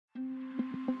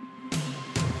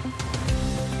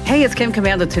Hey, it's Kim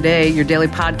Commando Today, your daily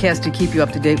podcast to keep you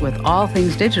up to date with all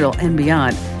things digital and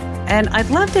beyond. And I'd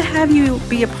love to have you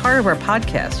be a part of our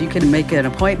podcast. You can make an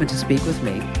appointment to speak with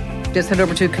me. Just head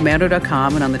over to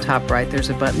commando.com, and on the top right, there's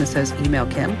a button that says Email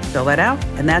Kim. Fill that out,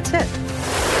 and that's it.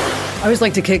 I always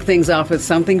like to kick things off with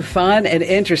something fun and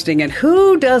interesting, and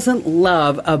who doesn't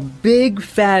love a big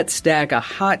fat stack of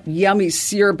hot, yummy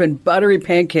syrup and buttery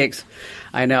pancakes?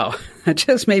 I know. It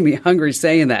just made me hungry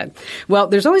saying that. Well,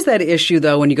 there's always that issue,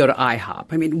 though, when you go to IHOP.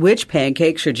 I mean, which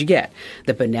pancake should you get?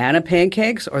 The banana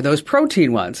pancakes or those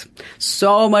protein ones?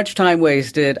 So much time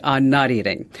wasted on not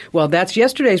eating. Well, that's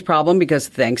yesterday's problem because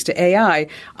thanks to AI,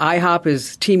 IHOP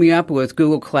is teaming up with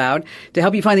Google Cloud to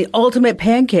help you find the ultimate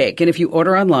pancake. And if you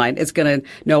order online, it's going to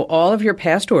know all of your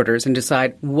past orders and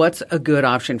decide what's a good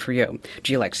option for you.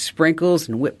 Do you like sprinkles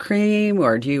and whipped cream,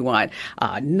 or do you want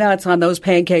nuts on those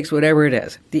pancakes, whatever it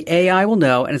is? The AI will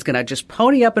know, and it's going to just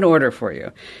pony up an order for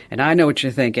you. And I know what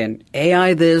you're thinking.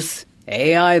 AI this,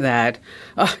 AI that.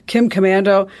 Kim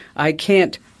Commando, I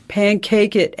can't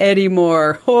pancake it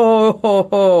anymore. Ho, ho,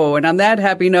 ho. And on that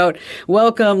happy note,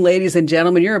 welcome, ladies and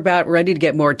gentlemen. You're about ready to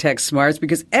get more tech smarts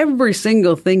because every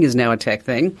single thing is now a tech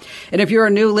thing. And if you're a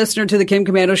new listener to the Kim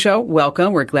Commando Show,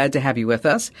 welcome. We're glad to have you with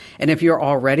us. And if you're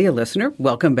already a listener,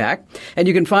 welcome back. And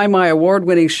you can find my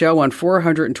award-winning show on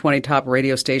 420 top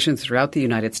radio stations throughout the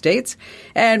United States.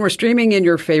 And we're streaming in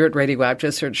your favorite radio app.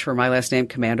 Just search for my last name,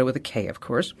 Commando, with a K, of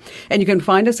course. And you can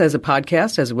find us as a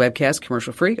podcast, as a webcast,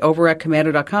 commercial-free, over at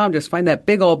commando.com. Just find that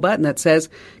big old button that says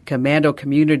Commando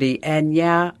Community. And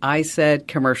yeah, I said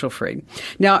commercial free.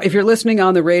 Now, if you're listening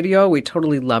on the radio, we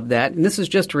totally love that. And this is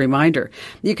just a reminder.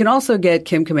 You can also get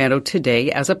Kim Commando Today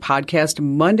as a podcast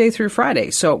Monday through Friday.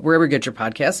 So wherever you get your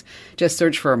podcasts, just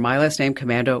search for my last name,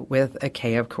 Commando, with a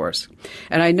K, of course.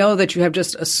 And I know that you have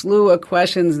just a slew of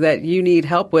questions that you need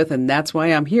help with, and that's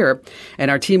why I'm here. And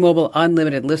our T-Mobile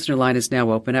Unlimited listener line is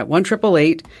now open at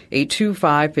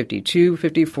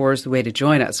 1-888-825-5254 is the way to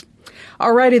join us.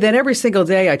 Alrighty, then every single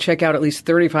day I check out at least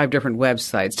 35 different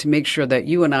websites to make sure that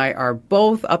you and I are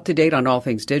both up to date on all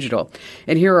things digital.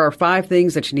 And here are 5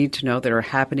 things that you need to know that are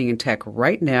happening in tech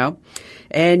right now.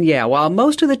 And yeah, while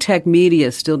most of the tech media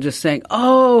is still just saying,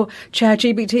 oh,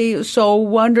 ChatGPT is so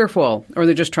wonderful, or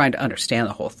they're just trying to understand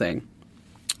the whole thing,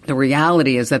 the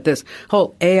reality is that this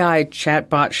whole AI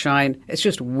chatbot shine is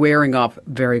just wearing off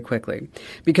very quickly.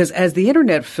 Because as the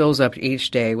internet fills up each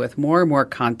day with more and more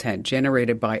content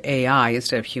generated by AI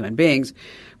instead of human beings,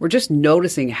 we're just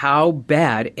noticing how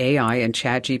bad AI and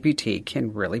ChatGPT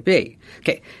can really be.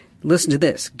 Okay. Listen to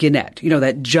this. Gannett,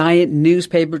 that giant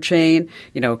newspaper chain,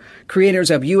 creators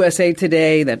of USA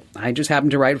Today that I just happened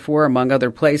to write for, among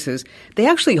other places, they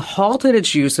actually halted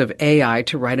its use of AI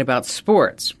to write about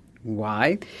sports.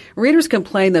 Why? Readers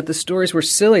complained that the stories were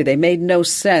silly. They made no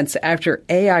sense after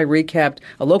AI recapped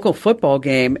a local football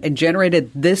game and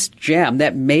generated this gem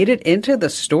that made it into the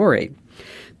story.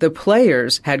 The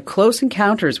players had close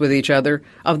encounters with each other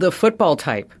of the football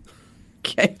type.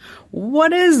 Okay.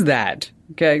 What is that?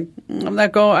 Okay.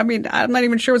 I'm not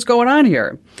even sure what's going on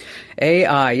here.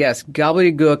 AI, yes,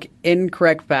 gobbledygook,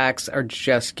 incorrect facts are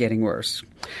just getting worse.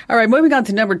 All right, moving on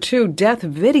to number 2, death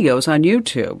videos on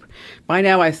YouTube. By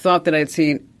now, I thought that I'd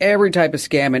seen every type of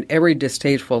scam and every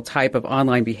distasteful type of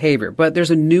online behavior, but there's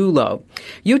a new low.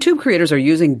 YouTube creators are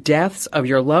using deaths of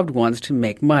your loved ones to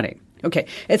make money. Okay,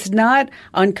 it's not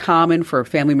uncommon for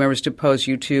family members to post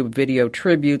YouTube video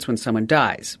tributes when someone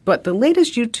dies, but the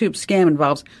latest YouTube scam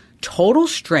involves total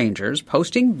strangers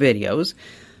posting videos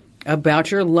about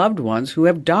your loved ones who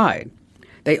have died.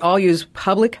 They all use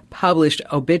public published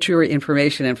obituary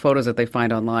information and photos that they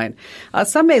find online.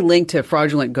 Some may link to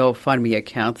fraudulent GoFundMe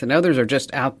accounts, and others are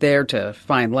just out there to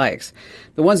find likes.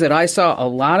 The ones that I saw, a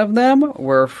lot of them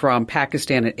were from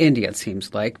Pakistan and India, it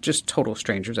seems like. Just total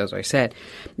strangers, as I said.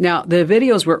 Now, the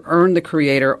videos were earned the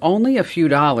creator only a few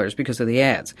dollars because of the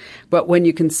ads. But when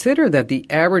you consider that the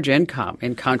average income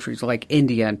in countries like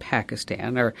India and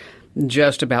Pakistan are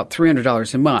just about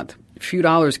 $300 a month, a few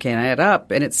dollars can add up,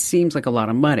 and it seems like a lot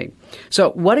of money. So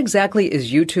what exactly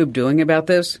is YouTube doing about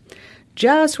this?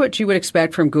 Just what you would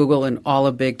expect from Google and all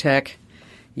of big tech.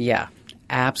 Yeah,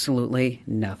 absolutely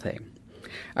nothing.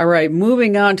 All right,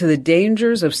 moving on to the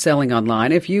dangers of selling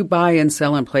online. If you buy and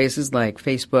sell in places like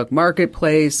Facebook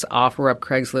Marketplace, OfferUp,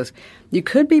 Craigslist, you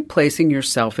could be placing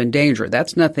yourself in danger.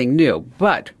 That's nothing new.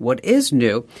 But what is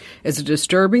new is a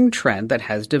disturbing trend that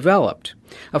has developed.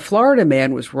 A Florida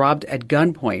man was robbed at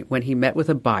gunpoint when he met with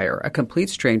a buyer, a complete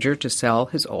stranger, to sell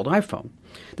his old iPhone.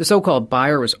 The so-called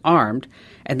buyer was armed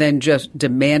and then just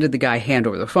demanded the guy hand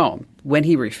over the phone. When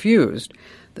he refused,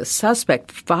 the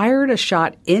suspect fired a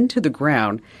shot into the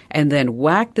ground and then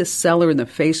whacked the seller in the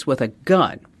face with a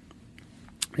gun.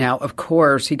 Now, of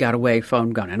course, he got away,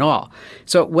 phone, gun, and all.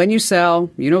 So when you sell,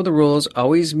 you know the rules.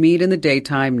 Always meet in the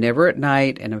daytime, never at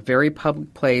night, in a very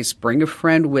public place. Bring a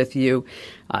friend with you.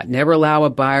 Never allow a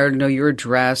buyer to know your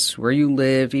address, where you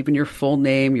live, even your full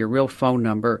name, your real phone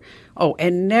number. Oh,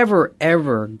 and never,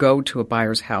 ever go to a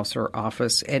buyer's house or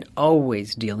office, and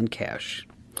always deal in cash.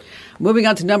 Moving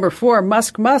on to number 4,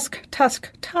 Musk,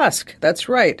 Tusk. That's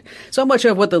right. So much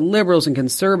of what the liberals and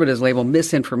conservatives label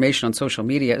misinformation on social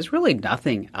media is really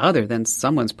nothing other than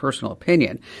someone's personal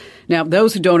opinion. Now,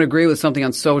 those who don't agree with something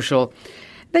on social,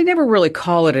 they never really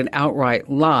call it an outright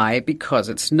lie because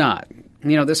it's not.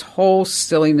 You know, this whole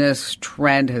silliness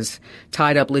trend has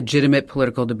tied up legitimate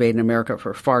political debate in America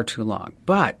for far too long.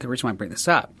 But the reason why I bring this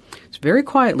up is very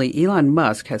quietly, Elon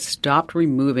Musk has stopped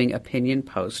removing opinion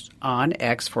posts on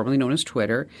X, formerly known as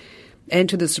Twitter. And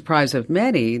to the surprise of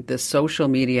many, the social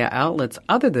media outlets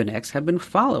other than X have been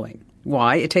following.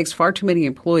 Why? It takes far too many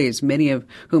employees, many of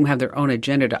whom have their own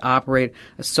agenda, to operate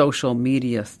a social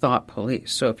media thought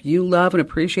police. So if you love and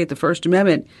appreciate the First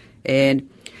Amendment and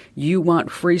you want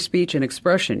free speech and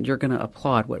expression, you're going to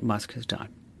applaud what Musk has done.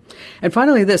 And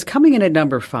finally, this, coming in at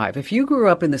number 5, if you grew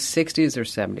up in the 60s or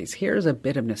 70s, here's a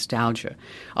bit of nostalgia.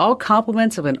 All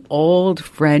compliments of an old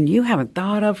friend you haven't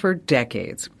thought of for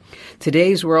decades.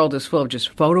 Today's world is full of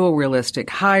just photorealistic,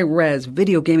 high-res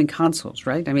video gaming consoles,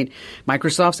 right? I mean,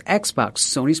 Microsoft's Xbox,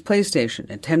 Sony's PlayStation,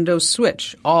 Nintendo's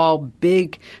Switch, all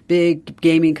big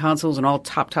gaming consoles and all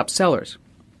top sellers.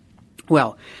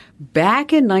 Well,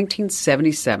 back in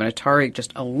 1977, Atari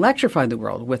just electrified the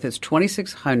world with its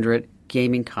 2600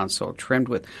 gaming console trimmed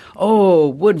with,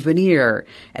 wood veneer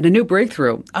and a new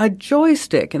breakthrough, a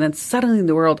joystick. And then suddenly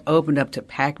the world opened up to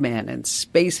Pac-Man and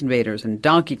Space Invaders and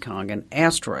Donkey Kong and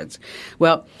asteroids.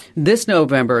 Well, this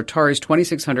November, Atari's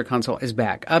 2600 console is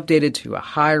back, updated to a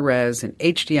high-res and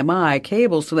HDMI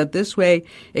cable so that this way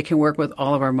it can work with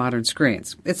all of our modern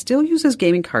screens. It still uses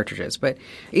gaming cartridges, but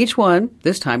each one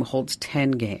this time holds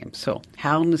 10 games. So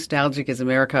how nostalgic is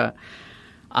America?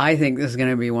 I think this is going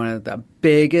to be one of the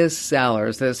biggest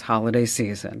sellers this holiday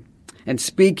season. And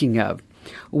speaking of,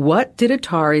 what did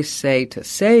Atari say to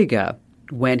Sega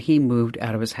when he moved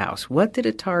out of his house? What did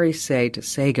Atari say to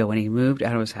Sega when he moved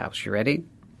out of his house? You ready?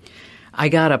 I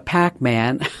got a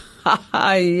Pac-Man.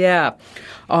 Yeah.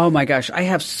 Oh my gosh. I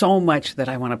have so much that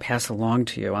I want to pass along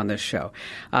to you on this show.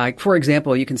 For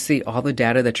example, you can see all the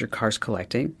data that your car's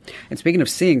collecting. And speaking of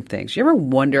seeing things, you ever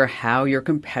wonder how your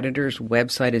competitor's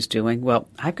website is doing? Well,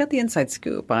 I've got the inside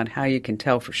scoop on how you can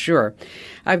tell for sure.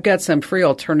 I've got some free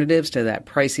alternatives to that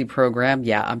pricey program.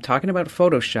 Yeah, I'm talking about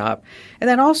Photoshop. And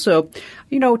then also,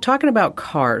 talking about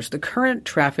cars, the current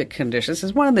traffic conditions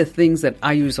is one of the things that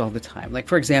I use all the time. Like,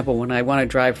 for example, when I want to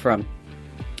drive from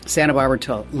Santa Barbara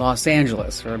to Los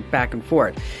Angeles or back and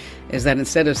forth, is that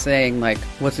instead of saying, like,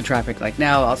 what's the traffic like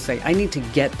now, I'll say, I need to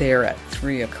get there at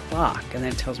 3 o'clock. And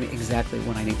then it tells me exactly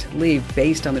when I need to leave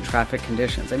based on the traffic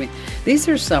conditions. I mean, these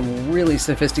are some really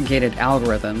sophisticated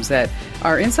algorithms that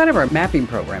are inside of our mapping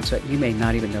programs that you may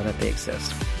not even know that they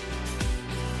exist.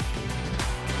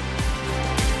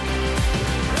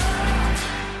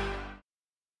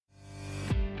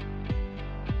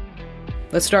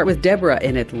 Let's start with Deborah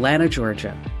in Atlanta,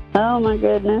 Georgia. Oh, my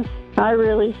goodness. I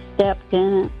really stepped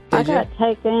in it. I got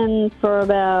taken for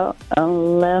about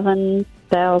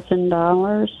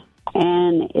 $11,000,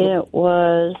 and it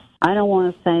was, I don't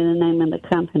want to say the name of the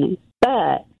company,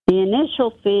 but the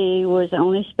initial fee was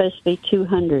only supposed to be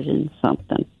 $200 and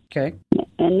something. Okay.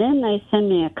 And then they send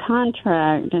me a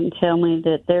contract and tell me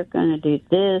that they're going to do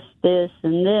this,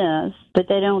 and this, but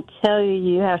they don't tell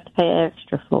you have to pay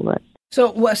extra for it.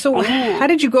 So how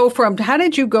did you go from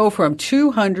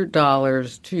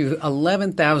 $200 to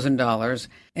 $11,000,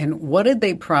 and what did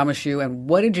they promise you, and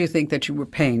what did you think that you were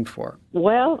paying for?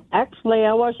 Well, actually,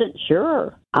 I wasn't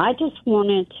sure. I just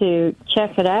wanted to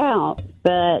check it out,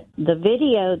 but the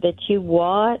video that you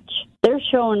watch, they're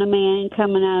showing a man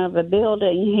coming out of a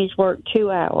building. He's worked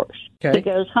 2 hours. Okay. He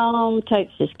goes home,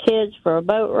 takes his kids for a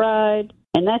boat ride,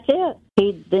 and that's it.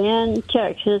 He then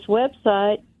checks his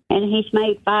website, and he's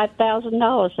made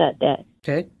 $5,000 that day.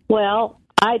 Okay. Well,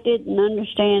 I didn't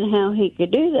understand how he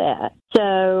could do that.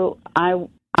 So I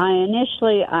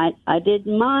initially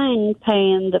didn't mind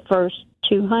paying the first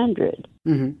 $200.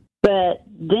 Mm-hmm. But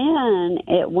then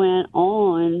it went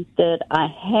on that I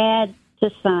had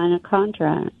to sign a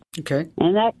contract. Okay.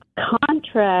 And that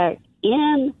contract,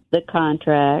 in the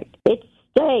contract, it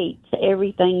states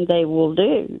everything they will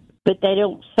do, but they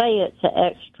don't say it's an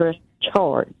extra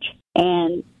charge.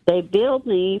 And they billed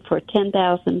me for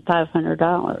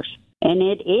 $10,500, and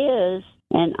it is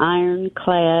an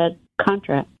ironclad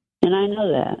contract, and I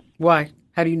know that. Why?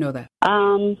 How do you know that?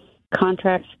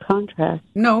 contract's a contract.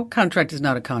 No, contract is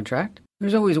not a contract.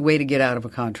 There's always a way to get out of a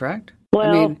contract. Well,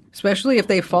 I mean, especially if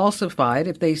they falsified,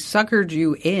 if they suckered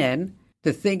you in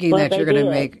to thinking that you're going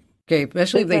to make, okay,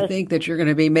 especially if they think that you're going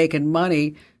to be making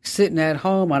money sitting at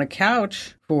home on a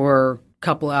couch for a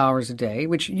couple hours a day,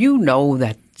 which you know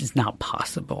that is not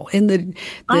possible. I know,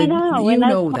 and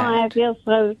that's why I feel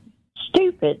so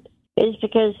stupid, is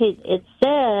because it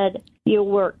said you'll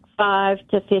work 5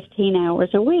 to 15 hours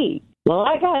a week. Well,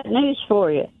 I got news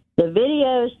for you. The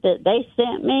videos that they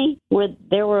sent me,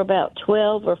 there were about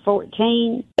 12 or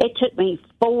 14. It took me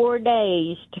 4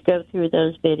 days to go through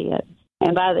those videos.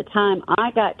 And by the time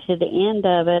I got to the end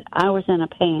of it, I was in a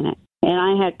panic. And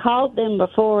I had called them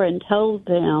before and told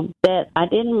them that I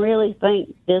didn't really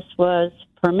think this was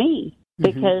for me,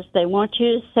 because they want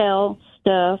you to sell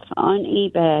stuff on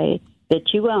eBay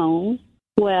that you own.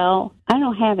 Well, I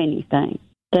don't have anything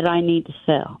that I need to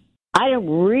sell. I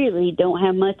really don't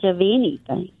have much of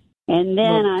anything. And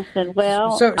then I said,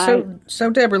 well... So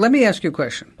Deborah, let me ask you a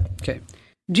question. Okay.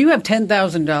 Do you have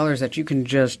 $10,000 that you can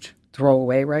just throw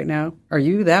away right now? Are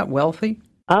you that wealthy?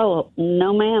 Oh,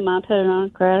 no, ma'am. I put it on a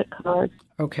credit card.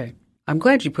 Okay. I'm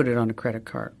glad you put it on a credit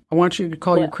card. I want you to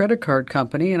call your credit card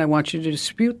company, and I want you to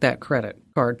dispute that credit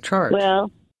card charge.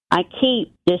 Well, I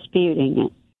keep disputing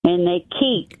it, and they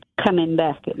keep coming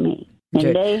back at me.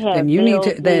 And they have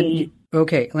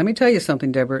Okay, let me tell you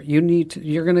something, Deborah. You need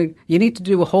to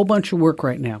do a whole bunch of work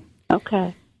right now.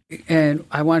 Okay. And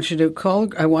I want you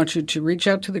to reach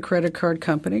out to the credit card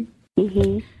company.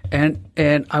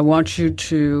 And I want you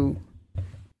to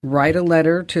write a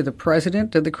letter to the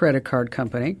president of the credit card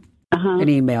company, an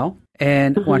email,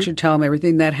 and I want you to tell him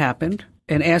everything that happened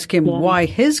and ask him why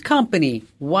his company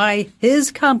let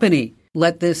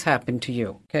this happen to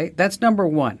you. Okay, that's number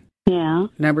one. Yeah.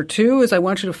 Number two is I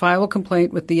want you to file a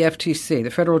complaint with the FTC,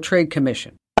 the Federal Trade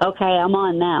Commission. Okay, I'm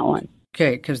on that one.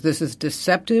 Okay, because this is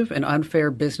deceptive and unfair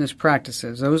business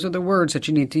practices. Those are the words that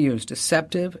you need to use,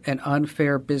 deceptive and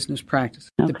unfair business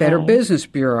practices. Okay. The Better Business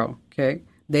Bureau, okay,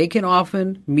 they can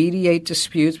often mediate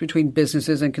disputes between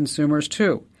businesses and consumers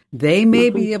too. They may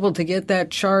be able to get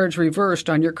that charge reversed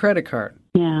on your credit card.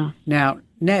 Yeah. Now,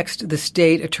 next, the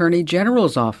State Attorney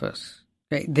General's office.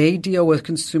 Okay, they deal with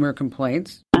consumer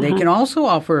complaints. They can also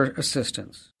offer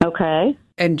assistance. Okay.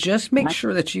 And just make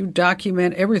sure that you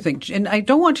document everything. And I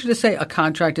don't want you to say a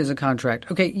contract is a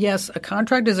contract. Okay, yes, a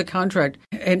contract is a contract.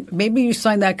 And maybe you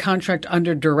signed that contract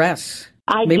under duress.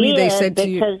 Maybe they said to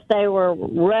you, because they were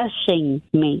rushing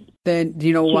me. Then, do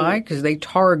you know why? Because they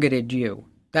targeted you.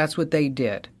 That's what they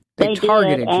did. They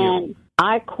targeted you. And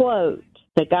I quote,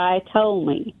 the guy told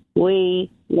me,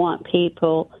 we want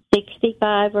people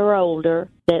 65 or older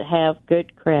that have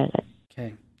good credit.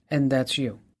 Okay. And that's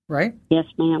you, right? Yes,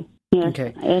 ma'am. Yes,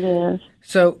 okay. It is.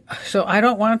 So I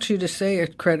don't want you to say a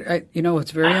credit.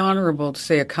 It's very honorable to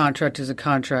say a contract is a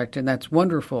contract, and that's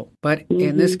wonderful. But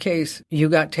in this case, you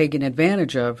got taken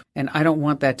advantage of, and I don't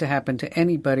want that to happen to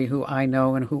anybody who I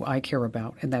know and who I care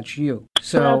about, and that's you.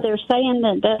 So well, they're saying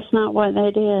that that's not what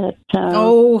they did.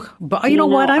 But you know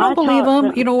what? I don't believe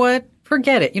them. You know what?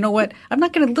 Forget it. You know what? I'm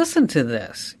not going to listen to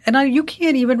this. And you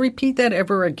can't even repeat that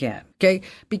ever again, okay?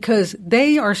 Because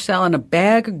they are selling a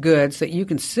bag of goods that you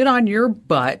can sit on your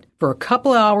butt for a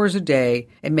couple hours a day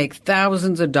and make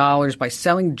thousands of dollars by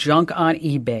selling junk on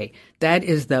eBay. That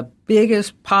is the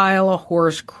biggest pile of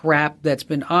horse crap that's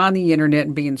been on the internet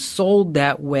and being sold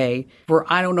that way for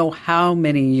I don't know how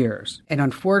many years. And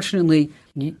unfortunately,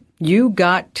 you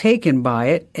got taken by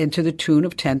it and to the tune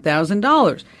of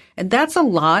 $10,000. And that's a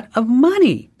lot of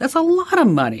money. That's a lot of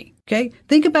money. Okay?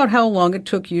 Think about how long it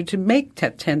took you to make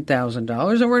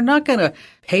 $10,000, and we're not going to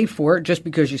pay for it just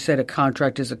because you said a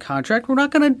contract is a contract. We're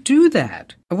not going to do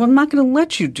that. And I'm not going to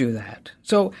let you do that.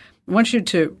 So I want you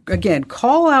to, again,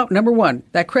 call out, number one,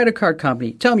 that credit card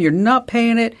company. Tell them you're not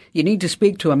paying it. You need to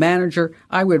speak to a manager.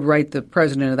 I would write the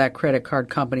president of that credit card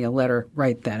company a letter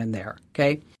right then and there.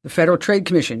 Okay? The Federal Trade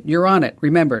Commission, you're on it.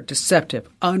 Remember, deceptive,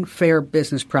 unfair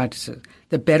business practices.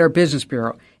 The Better Business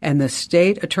Bureau, and the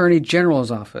State Attorney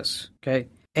General's office, okay?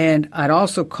 And I'd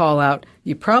also call out,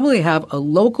 you probably have a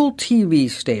local TV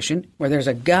station where there's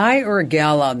a guy or a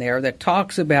gal on there that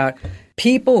talks about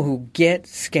people who get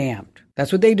scammed.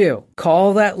 That's what they do.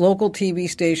 Call that local TV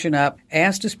station up,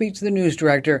 ask to speak to the news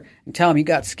director, and tell them you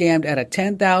got scammed out of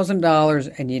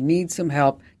 $10,000 and you need some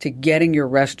help to getting your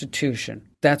restitution.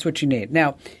 That's what you need.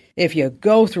 Now, if you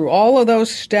go through all of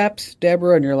those steps,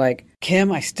 Deborah, and you're like,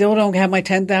 Kim, I still don't have my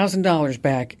 $10,000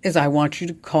 back, I want you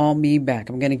to call me back.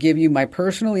 I'm going to give you my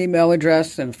personal email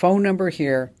address and phone number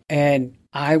here, and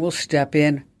I will step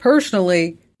in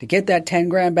personally to get that 10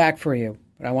 grand back for you.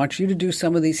 But I want you to do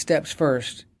some of these steps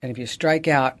first. And if you strike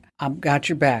out, I've got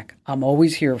your back. I'm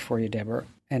always here for you, Deborah.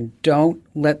 And don't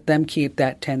let them keep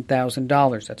that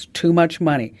 $10,000. That's too much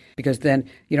money because then,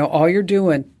 all you're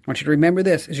doing, I want you to remember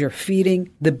this, is you're feeding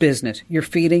the business. You're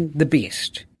feeding the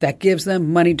beast. That gives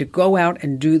them money to go out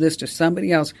and do this to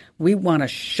somebody else. We want to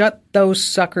shut those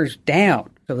suckers down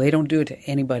so they don't do it to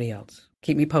anybody else.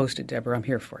 Keep me posted, Deborah. I'm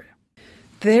here for you.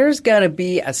 There's got to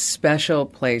be a special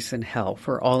place in hell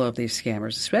for all of these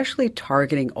scammers, especially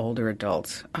targeting older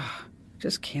adults.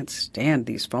 Just can't stand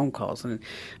these phone calls. And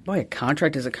boy, a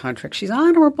contract is a contract. She's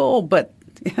honorable, but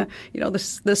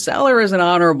the seller isn't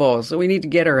honorable, so we need to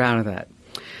get her out of that.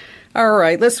 All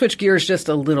right, let's switch gears just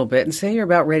a little bit and say you're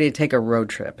about ready to take a road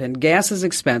trip. And gas is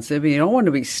expensive, and you don't want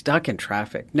to be stuck in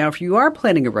traffic. Now, if you are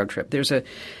planning a road trip, there's a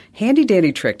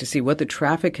handy-dandy trick to see what the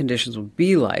traffic conditions will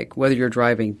be like, whether you're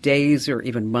driving days or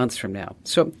even months from now.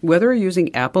 So whether you're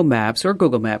using Apple Maps or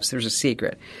Google Maps, there's a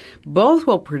secret. Both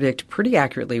will predict pretty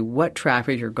accurately what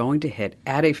traffic you're going to hit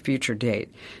at a future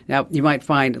date. Now, you might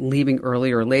find leaving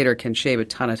early or later can shave a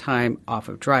ton of time off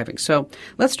of driving. So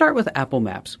let's start with Apple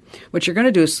Maps. What you're going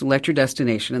to do is select your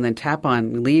destination and then tap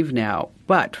on Leave Now.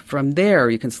 But from there,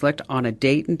 you can select on a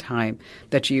date and time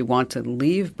that you want to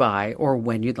leave by or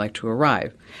when you'd like to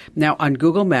arrive. Now, on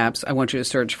Google Maps, I want you to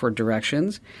search for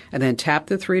directions and then tap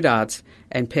the three dots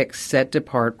and pick Set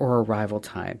Depart or Arrival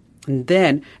Time. And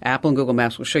then Apple and Google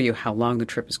Maps will show you how long the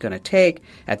trip is going to take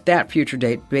at that future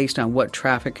date based on what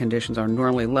traffic conditions are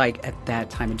normally like at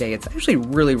that time of day. It's actually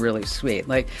really, really sweet.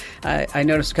 Like I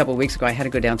noticed a couple of weeks ago, I had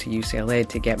to go down to UCLA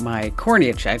to get my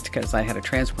cornea checked because I had a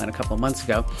transplant a couple of months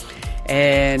ago.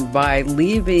 And by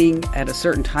leaving at a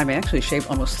certain time, I actually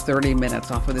shaved almost 30 minutes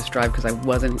off of this drive because I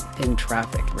wasn't in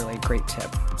traffic. Really great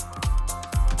tip.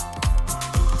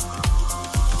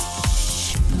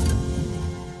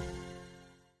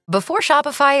 Before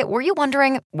Shopify, were you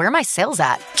wondering, where are my sales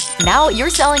at? Now you're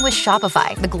selling with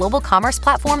Shopify, the global commerce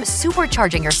platform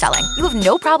supercharging your selling. You have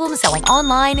no problem selling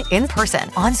online, in person,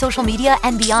 on social media,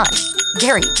 and beyond.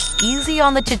 Gary, easy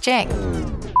on the cha-ching.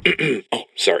 Oh,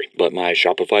 sorry, but my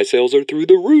Shopify sales are through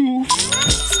the roof.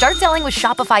 Start selling with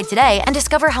Shopify today and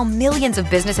discover how millions of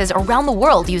businesses around the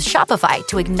world use Shopify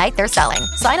to ignite their selling.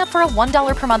 Sign up for a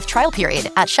 $1 per month trial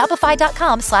period at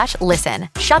shopify.com/listen.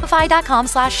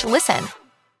 Shopify.com/listen.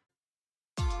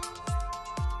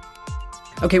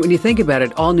 Okay, when you think about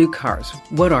it, all new cars,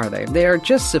 what are they? They are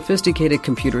just sophisticated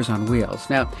computers on wheels.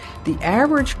 Now, the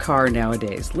average car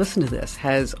nowadays, listen to this,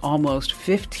 has almost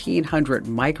 1,500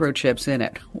 microchips in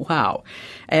it. Wow.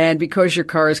 And because your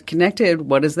car is connected,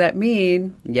 what does that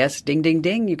mean? Yes, ding, ding,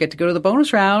 ding, you get to go to the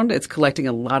bonus round. It's collecting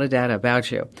a lot of data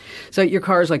about you. So your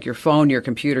car is like your phone, your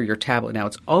computer, your tablet. Now,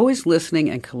 it's always listening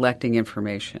and collecting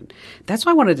information. That's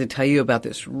why I wanted to tell you about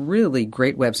this really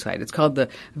great website. It's called the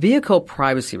Vehicle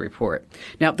Privacy Report.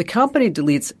 Now, the company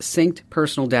deletes synced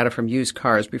personal data from used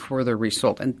cars before they're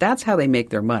resold, and that's how they make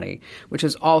their money, which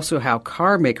is also how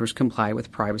car makers comply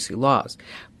with privacy laws.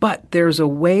 But there's a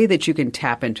way that you can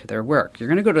tap into their work. You're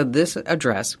going to go to this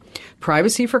address,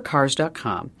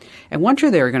 privacyforcars.com, and once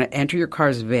you're there, you're going to enter your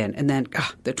car's VIN, and then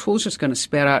the tool's just going to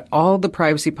spit out all the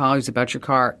privacy policies about your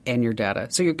car and your data.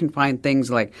 So you can find things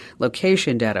like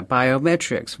location data,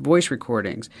 biometrics, voice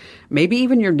recordings, maybe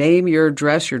even your name, your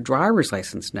address, your driver's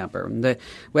license number. And the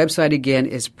website, again,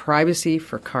 is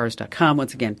privacyforcars.com.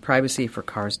 Once again,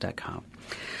 privacyforcars.com.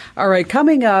 All right,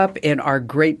 coming up in our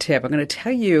great tip, I'm going to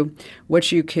tell you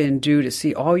what you can do to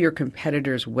see all your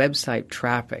competitors' website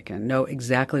traffic and know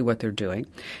exactly what they're doing.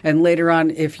 And later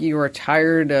on, if you are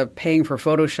tired of paying for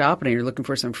Photoshop and you're looking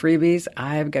for some freebies,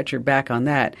 I've got your back on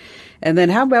that. And then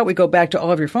how about we go back to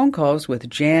all of your phone calls with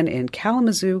Jan in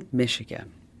Kalamazoo,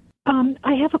 Michigan.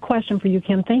 I have a question for you,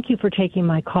 Kim. Thank you for taking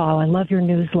my call. I love your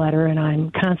newsletter, and I'm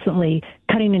constantly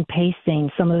cutting and pasting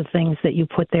some of the things that you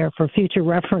put there for future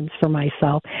reference for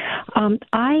myself.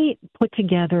 I put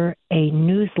together a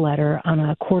newsletter on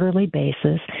a quarterly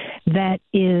basis that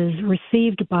is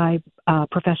received by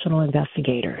professional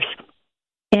investigators.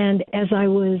 And as I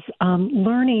was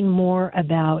learning more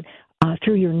about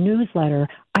through your newsletter,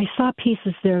 I saw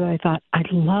pieces there that I thought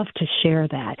I'd love to share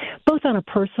that, both on a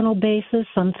personal basis,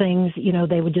 some things,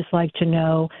 they would just like to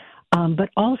know, but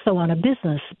also on a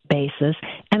business basis.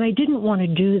 And I didn't want to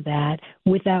do that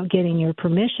without getting your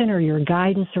permission or your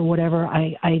guidance or whatever.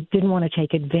 I didn't want to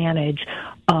take advantage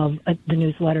of the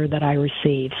newsletter that I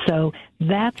received. So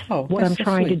that's what I'm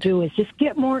trying to do, is just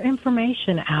get more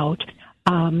information out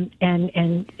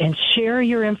and share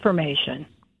your information.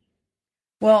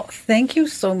 Well, thank you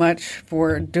so much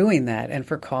for doing that and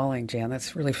for calling, Jan.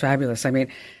 That's really fabulous. I mean,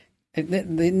 the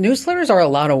newsletters are a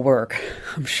lot of work.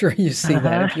 I'm sure you see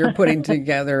that if you're putting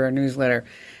together a newsletter.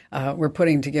 We're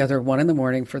putting together one in the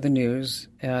morning for the news,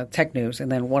 tech news,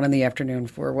 and then one in the afternoon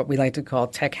for what we like to call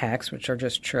tech hacks, which are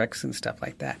just tricks and stuff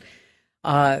like that.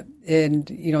 And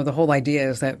the whole idea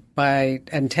is that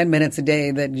in 10 minutes a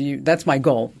day that's my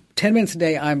goal. 10 minutes a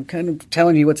day, I'm kind of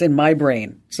telling you what's in my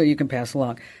brain so you can pass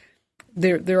along.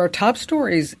 There are top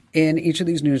stories in each of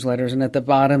these newsletters, and at the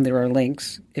bottom there are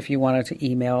links if you wanted to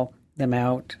email them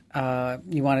out.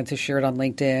 You wanted to share it on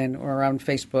LinkedIn or on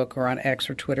Facebook or on X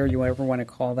or Twitter, you ever want to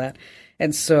call that.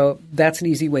 And so that's an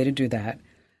easy way to do that.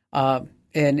 And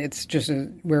it's just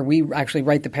where we actually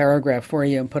write the paragraph for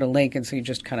you and put a link, and so you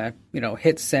just kind of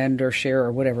hit send or share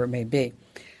or whatever it may be.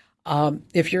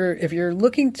 If you're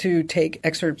looking to take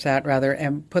excerpts out rather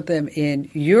and put them in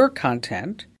your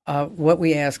content, what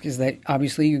we ask is that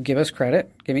obviously you give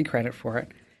me credit for it.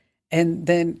 And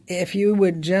then if you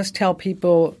would just tell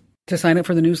people to sign up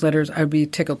for the newsletters, I'd be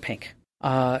tickled pink.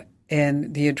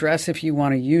 And the address, if you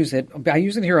want to use it, I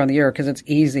use it here on the air because it's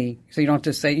easy. So you don't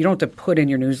have to put in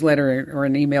your newsletter or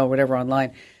an email or whatever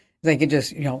online. They can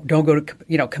just, don't go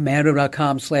to,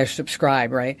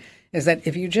 commando.com/subscribe, right? Is that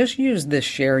if you just use this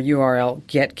share URL,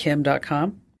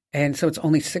 getkim.com, and so it's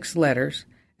only 6 letters.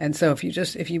 And so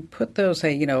if you put those,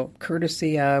 say,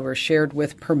 courtesy of or shared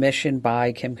with permission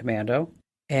by Kim Commando,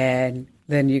 and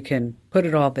then you can put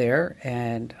it all there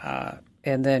and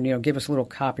then, give us a little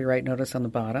copyright notice on the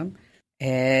bottom,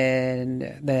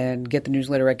 and then get the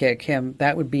newsletter at Get Kim.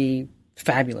 That would be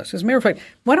fabulous. As a matter of fact,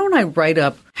 why don't I write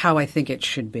up how I think it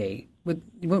should be?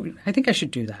 I think I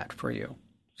should do that for you.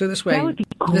 So this way, that would be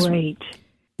great.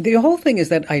 The whole thing is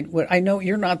that I know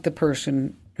you're not the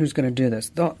person who's going to do this,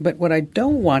 but what I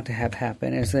don't want to have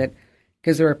happen is that,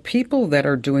 because there are people that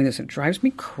are doing this, it drives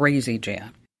me crazy,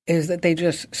 Jan, is that they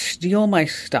just steal my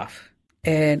stuff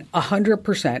and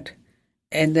 100%,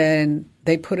 and then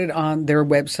they put it on their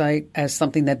website as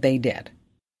something that they did.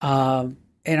 And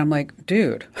I'm like,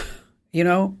 dude,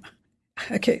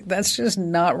 okay, that's just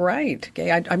not right.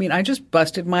 Okay, I mean, I just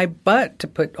busted my butt to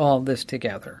put all this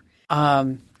together.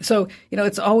 So,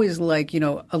 it's always like,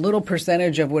 a little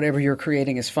percentage of whatever you're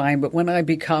creating is fine. But when I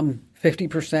become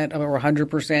 50% or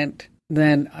 100%,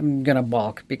 then I'm going to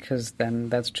balk, because then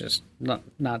that's just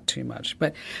not too much.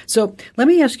 But so let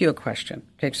me ask you a question.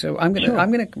 Okay, so I'm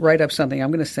going to write up something. I'm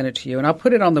going to send it to you, and I'll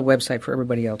put it on the website for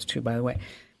everybody else too, by the way.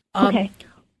 Okay.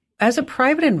 As a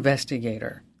private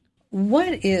investigator,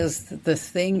 what is the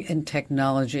thing in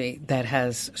technology that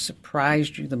has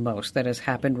surprised you the most, that has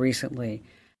happened recently,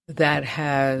 that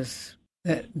has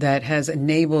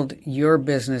enabled your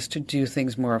business to do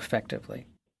things more effectively?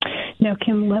 Now,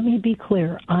 Kim, let me be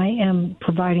clear. I am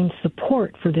providing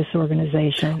support for this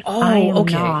organization. Oh, I am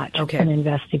okay. not an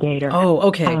investigator. Oh,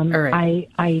 okay. All right.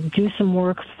 I do some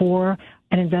work for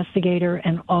an investigator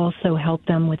and also help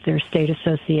them with their state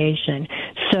association.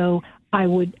 So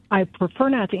I prefer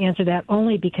not to answer that,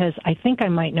 only because I think I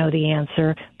might know the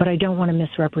answer, but I don't want to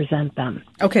misrepresent them.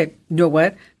 Okay. You know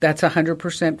what? That's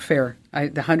 100% fair.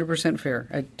 100% fair.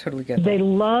 I totally get that. They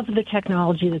love the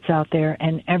technology that's out there,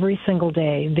 and every single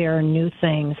day there are new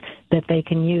things that they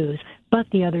can use. But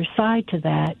the other side to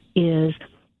that is,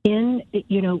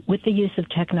 with the use of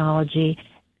technology,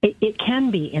 it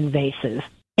can be invasive.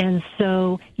 And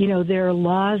so, there are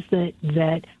laws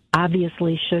that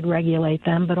obviously should regulate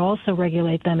them, but also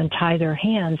regulate them and tie their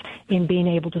hands in being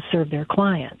able to serve their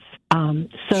clients.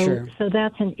 Sure. So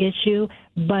that's an issue,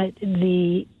 but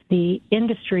the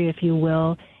industry, if you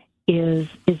will, is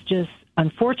just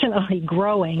unfortunately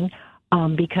growing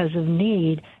because of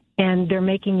need, and they're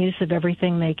making use of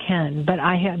everything they can. But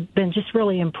I have been just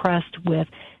really impressed with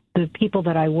the people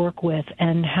that I work with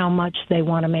and how much they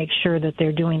want to make sure that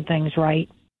they're doing things right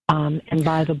and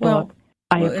by the book.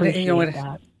 I appreciate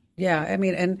that. Yeah, I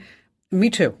mean, and me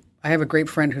too. I have a great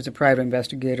friend who's a private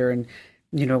investigator, and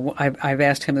I've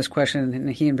asked him this question, and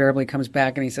he invariably comes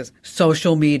back and he says,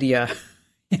 social media,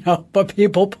 but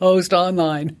people post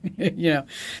online.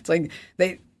 It's like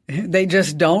they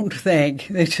just don't think.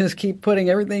 They just keep putting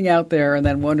everything out there and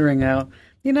then wondering how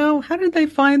did they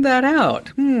find that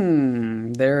out?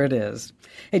 There it is.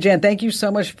 Hey, Jan, thank you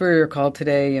so much for your call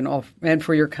today and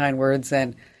for your kind words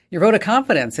and your vote of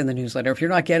confidence in the newsletter. If you're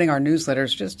not getting our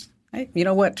newsletters, just, you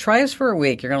know what? Try us for a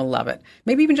week. You're going to love it.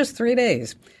 Maybe even just 3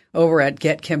 days over at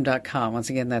getkim.com. Once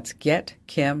again, that's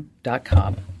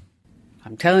getkim.com.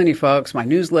 I'm telling you, folks, my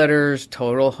newsletter's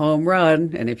total home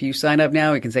run. And if you sign up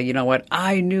now, you can say, you know what?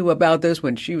 I knew about this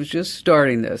when she was just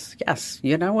starting this. Yes,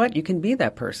 you know what? You can be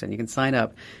that person. You can sign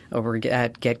up over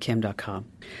at getkim.com.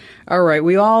 All right.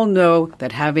 We all know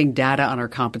that having data on our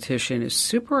competition is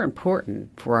super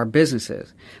important for our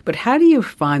businesses. But how do you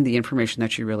find the information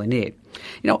that you really need?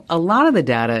 You know, a lot of the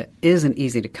data isn't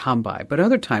easy to come by, but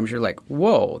other times you're like,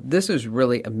 whoa, this is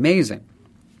really amazing.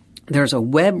 There's a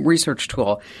web research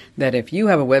tool that if you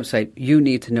have a website, you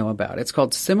need to know about. It's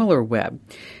called SimilarWeb.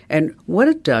 And what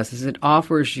it does is it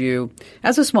offers you,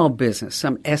 as a small business,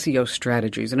 some SEO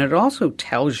strategies, and it also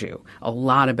tells you a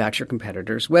lot about your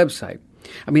competitor's website.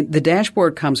 I mean, the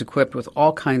dashboard comes equipped with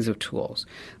all kinds of tools.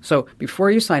 So before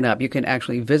you sign up, you can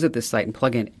actually visit this site and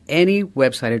plug in any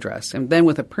website address. And then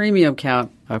with a premium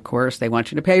account, of course, they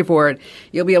want you to pay for it,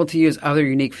 you'll be able to use other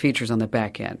unique features on the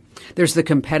back end. There's the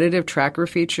competitive tracker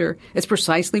feature. It's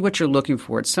precisely what you're looking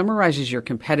for. It summarizes your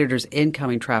competitors'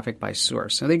 incoming traffic by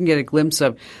source. So they can get a glimpse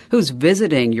of who's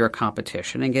visiting your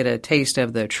competition and get a taste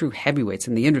of the true heavyweights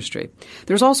in the industry.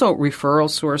 There's also referral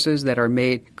sources that are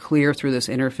made clear through this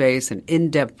interface, an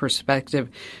in-depth perspective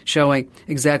showing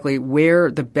exactly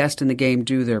where the best in the game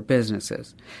do their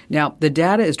businesses. Now, the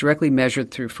data is directly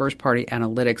measured through first-party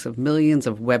analytics of millions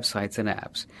of websites and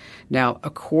apps. Now,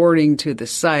 according to the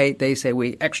site, they say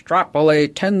we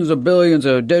extrapolate tens of billions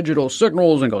of digital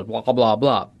signals and goes blah, blah,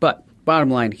 blah. But bottom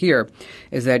line here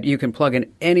is that you can plug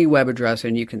in any web address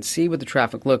and you can see what the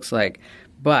traffic looks like.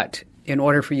 But in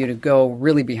order for you to go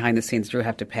really behind the scenes, you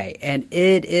have to pay. And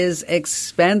it is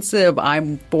expensive.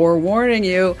 I'm forewarning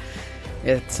you.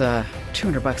 It's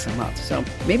 $200 a month. So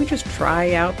maybe just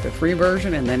try out the free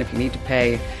version. And then if you need to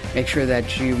pay, make sure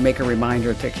that you make a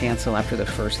reminder to cancel after the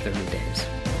first 30 days.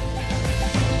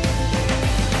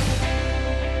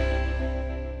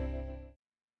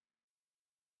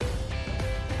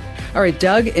 All right,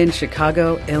 Doug in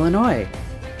Chicago, Illinois.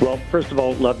 Well, first of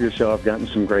all, love your show. I've gotten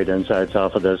some great insights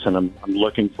off of this, and I'm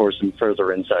looking for some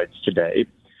further insights today.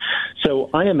 So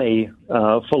I am a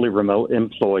fully remote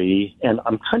employee, and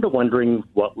I'm kind of wondering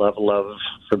what level of,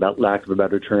 for that lack of a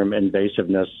better term,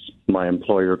 invasiveness my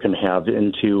employer can have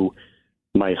into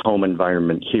my home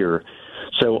environment here.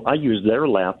 So I use their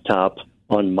laptop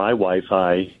on my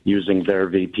Wi-Fi using their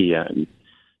VPN.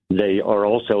 They are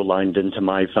also lined into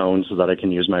my phone so that I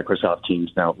can use Microsoft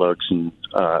Teams and Outlooks and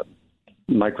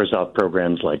Microsoft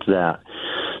programs like that.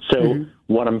 So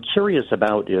what I'm curious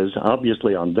about is,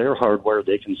 obviously on their hardware,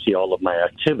 they can see all of my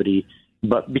activity,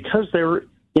 but because they're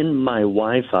in my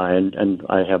Wi-Fi and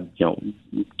I have,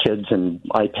 kids and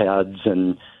iPads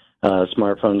and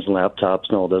smartphones and laptops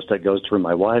and all this that goes through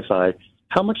my Wi-Fi,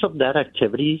 how much of that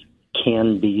activity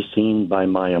can be seen by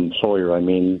my employer? I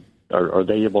mean, are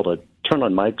they able to turn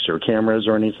on mics or cameras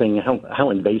or anything? How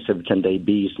invasive can they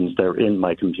be since they're in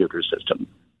my computer system?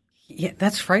 Yeah,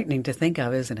 that's frightening to think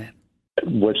of, isn't it?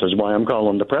 Which is why I'm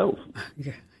calling the pro.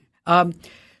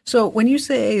 So when you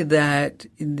say that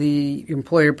the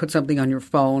employer put something on your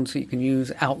phone so you can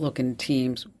use Outlook and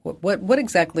Teams, what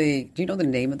exactly, do you know the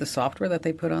name of the software that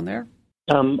they put on there?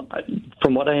 From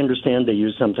what I understand, they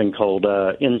use something called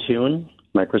Intune,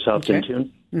 Microsoft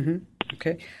Intune. Mm-hmm.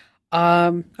 Okay.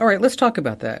 All right, let's talk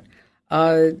about that.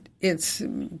 It's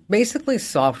basically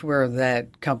software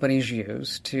that companies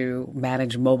use to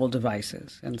manage mobile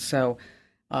devices. And so,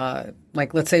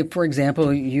 let's say, for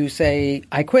example, you say,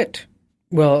 I quit.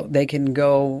 Well, they can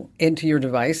go into your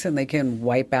device and they can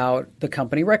wipe out the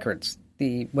company records,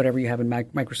 whatever you have in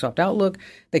Microsoft Outlook.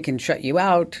 They can shut you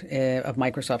out of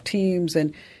Microsoft Teams.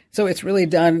 And so it's really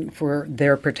done for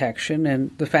their protection.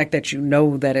 And the fact that you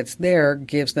know that it's there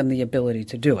gives them the ability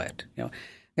to do it.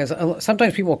 Because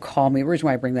sometimes people call me, the reason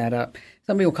why I bring that up,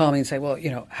 somebody will call me and say, well,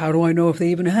 how do I know if they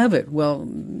even have it? Well,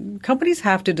 companies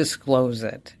have to disclose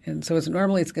it. And so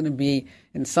normally it's going to be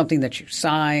in something that you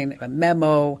sign, a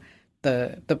memo,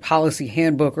 the policy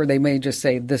handbook, or they may just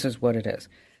say, this is what it is.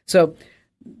 So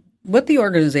what the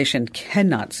organization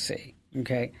cannot see,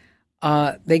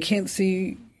 they can't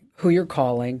see who you're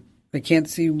calling. They can't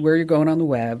see where you're going on the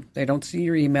web. They don't see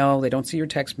your email. They don't see your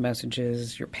text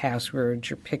messages, your passwords,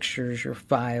 your pictures, your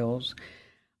files.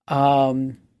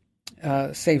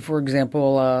 Say, for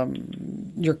example,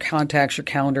 your contacts, your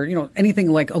calendar,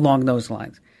 anything like along those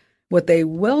lines. What they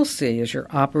will see is your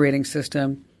operating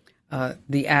system,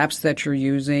 the apps that you're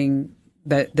using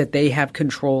that they have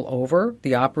control over,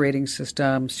 the operating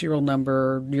system, serial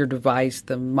number, your device,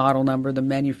 the model number, the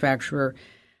manufacturer.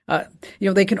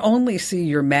 They can only see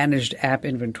your managed app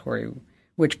inventory,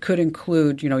 which could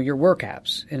include, your work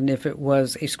apps. And if it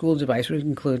was a school device, it would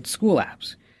include school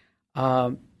apps.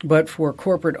 But for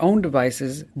corporate-owned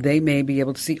devices, they may be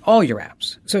able to see all your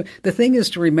apps. So the thing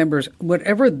is to remember is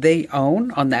whatever they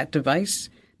own on that device,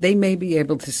 they may be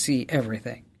able to see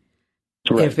everything.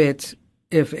 Right.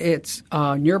 If it's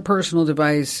on your personal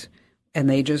device and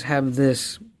they just have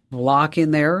this block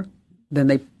in there,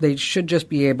 then they should just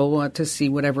be able to see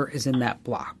whatever is in that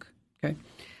block. Okay.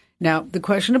 Now, the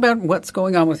question about what's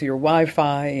going on with your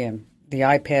Wi-Fi and the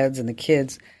iPads and the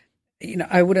kids,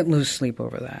 I wouldn't lose sleep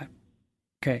over that.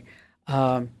 Okay.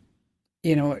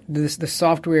 The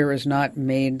software is not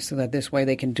made so that this way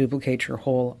they can duplicate your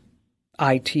whole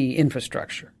IT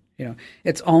infrastructure.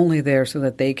 It's only there so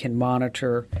that they can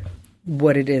monitor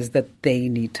what it is that they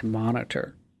need to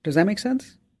monitor. Does that make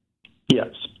sense?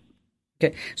 Yes.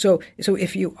 Okay. So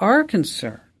if you are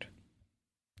concerned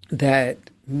that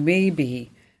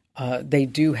maybe they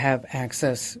do have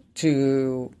access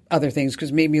to other things,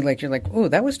 because maybe you're like, oh,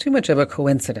 that was too much of a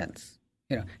coincidence.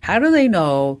 How do they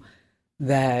know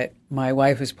that my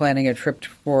wife is planning a trip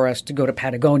for us to go to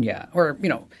Patagonia? Or,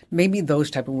 maybe those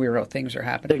type of weirdo things are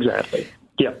happening. Exactly.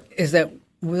 Yeah. Is that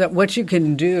what you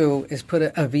can do is put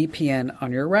a VPN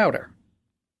on your router.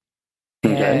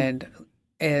 Okay.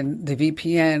 And the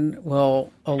VPN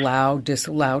will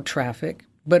disallow traffic,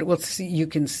 but you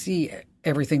can see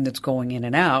everything that's going in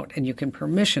and out, and you can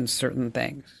permission certain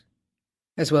things,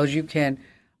 as well as you can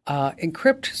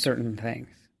encrypt certain things.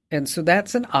 And so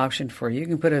that's an option for you. You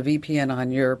can put a VPN on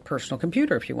your personal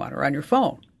computer if you want, or on your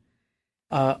phone.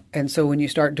 And so when you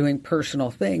start doing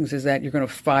personal things, is that you're going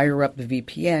to fire up the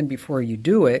VPN before you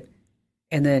do it,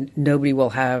 and then nobody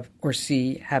will have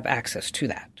access to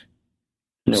that.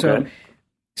 Okay.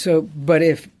 But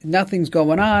if nothing's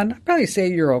going on, I'd probably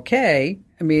say you're okay.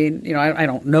 I mean, I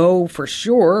don't know for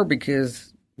sure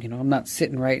because, I'm not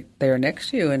sitting right there next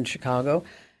to you in Chicago.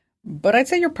 But I'd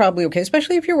say you're probably okay,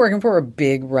 especially if you're working for a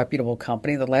big, reputable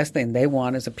company. The last thing they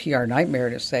want is a PR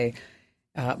nightmare to say,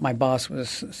 my boss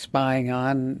was spying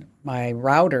on my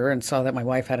router and saw that my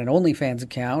wife had an OnlyFans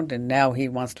account, and now he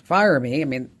wants to fire me. I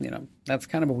mean, that's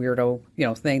kind of a weirdo,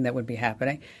 thing that would be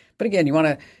happening. But again, you want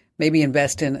to maybe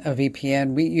invest in a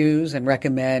VPN. We use and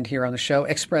recommend here on the show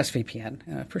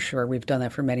ExpressVPN. For sure. We've done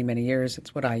that for many, many years.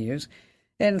 It's what I use.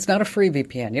 And it's not a free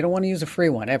VPN. You don't want to use a free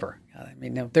one ever. I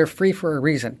mean, they're free for a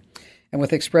reason. And with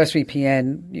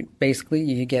ExpressVPN,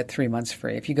 you get 3 months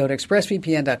free. If you go to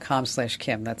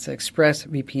expressvpn.com/Kim, that's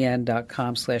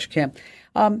expressvpn.com/Kim.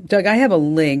 Doug, I have a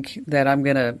link that I'm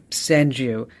going to send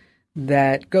you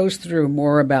that goes through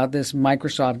more about this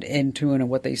Microsoft Intune and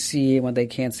what they see and what they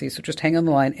can't see. So just hang on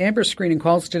the line. Amber's screening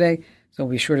calls today, so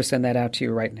we'll be sure to send that out to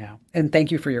you right now. And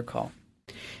thank you for your call.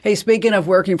 Hey, speaking of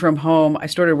working from home, I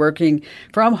started working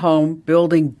from home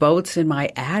building boats in my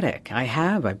attic.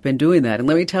 I've been doing that. And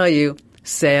let me tell you,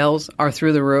 sales are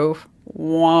through the roof.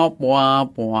 Womp,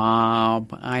 womp,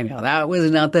 womp. I know, that was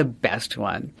not the best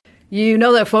one. You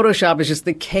know that Photoshop is just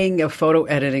the king of photo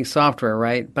editing software,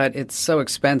 right? But it's so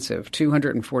expensive,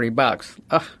 $240.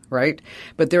 Ugh, right?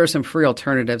 But there are some free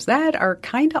alternatives that are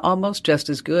kind of almost just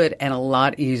as good and a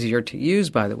lot easier to use,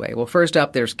 by the way. Well, first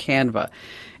up, there's Canva.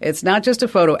 It's not just a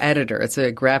photo editor. It's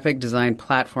a graphic design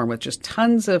platform with just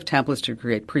tons of templates to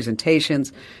create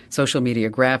presentations, social media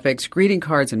graphics, greeting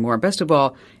cards, and more. Best of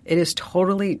all, it is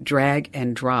totally drag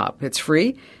and drop. It's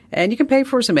free, and you can pay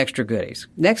for some extra goodies.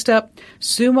 Next up,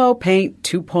 Sumo Paint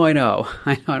 2.0.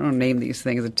 I don't name these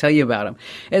things. I'll tell you about them.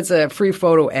 It's a free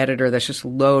photo editor that's just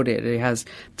loaded. It has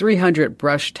 300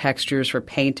 brush textures for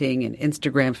painting and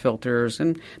Instagram filters,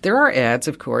 and there are ads,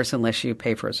 of course, unless you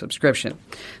pay for a subscription.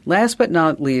 Last but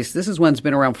not least, this is one's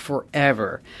been around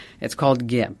forever. It's called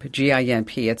GIMP,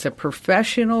 G-I-M-P. It's a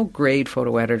professional-grade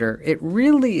photo editor. It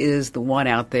really is the one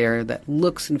out there that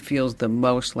looks and feels the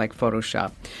most like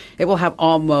Photoshop. It will have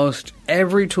almost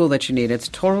every tool that you need. It's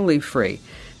totally free.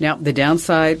 Now, the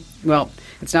downside, well,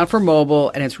 it's not for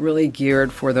mobile, and it's really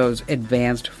geared for those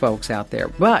advanced folks out there.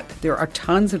 But there are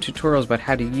tons of tutorials about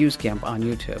how to use GIMP on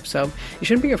YouTube, so you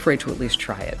shouldn't be afraid to at least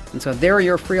try it. And so there are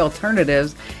your free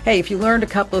alternatives. Hey, if you learned a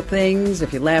couple of things,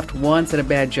 if you laughed once at a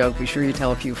bad joke, be sure you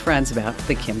tell a few friends about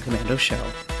The Kim Komando Show.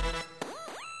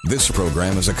 This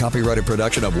program is a copyrighted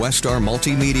production of Westar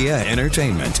Multimedia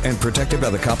Entertainment and protected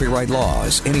by the copyright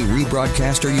laws. Any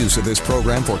rebroadcast or use of this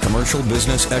program for commercial,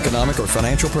 business, economic, or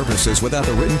financial purposes without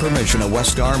the written permission of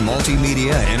Westar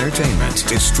Multimedia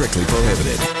Entertainment is strictly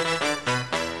prohibited.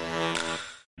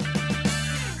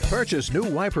 Purchase new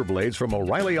wiper blades from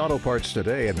O'Reilly Auto Parts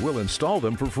today and we'll install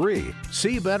them for free.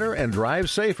 See better and drive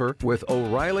safer with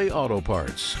O'Reilly Auto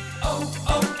Parts.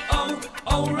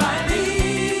 O'Reilly.